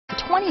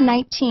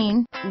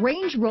2019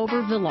 Range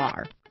Rover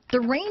Velar. The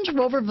Range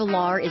Rover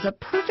Velar is a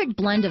perfect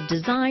blend of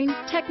design,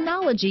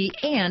 technology,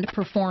 and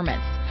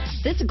performance.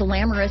 This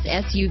glamorous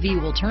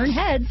SUV will turn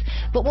heads,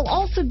 but will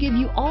also give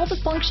you all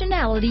the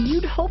functionality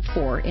you'd hope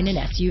for in an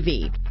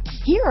SUV.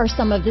 Here are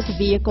some of this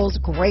vehicle's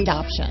great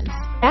options: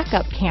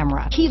 backup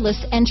camera,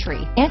 keyless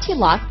entry,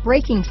 anti-lock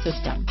braking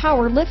system,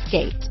 power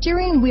liftgate,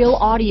 steering wheel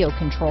audio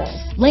controls,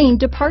 lane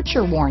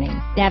departure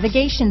warning,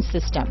 navigation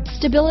system,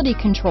 stability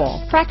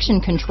control, traction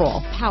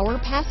control, power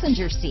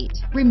passenger seat,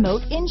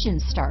 remote engine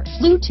start,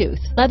 Bluetooth,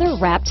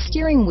 leather-wrapped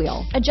steering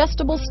wheel,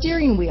 adjustable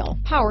steering wheel,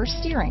 power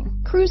steering,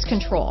 cruise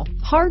control,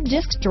 hard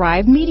disk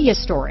drive media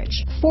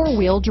storage,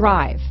 four-wheel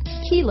drive,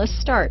 keyless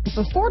start. If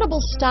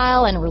affordable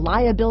style and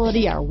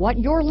reliability are what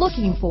you're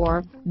looking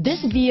for,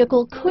 this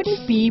vehicle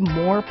couldn't be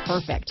more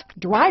perfect.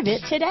 Drive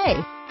it today.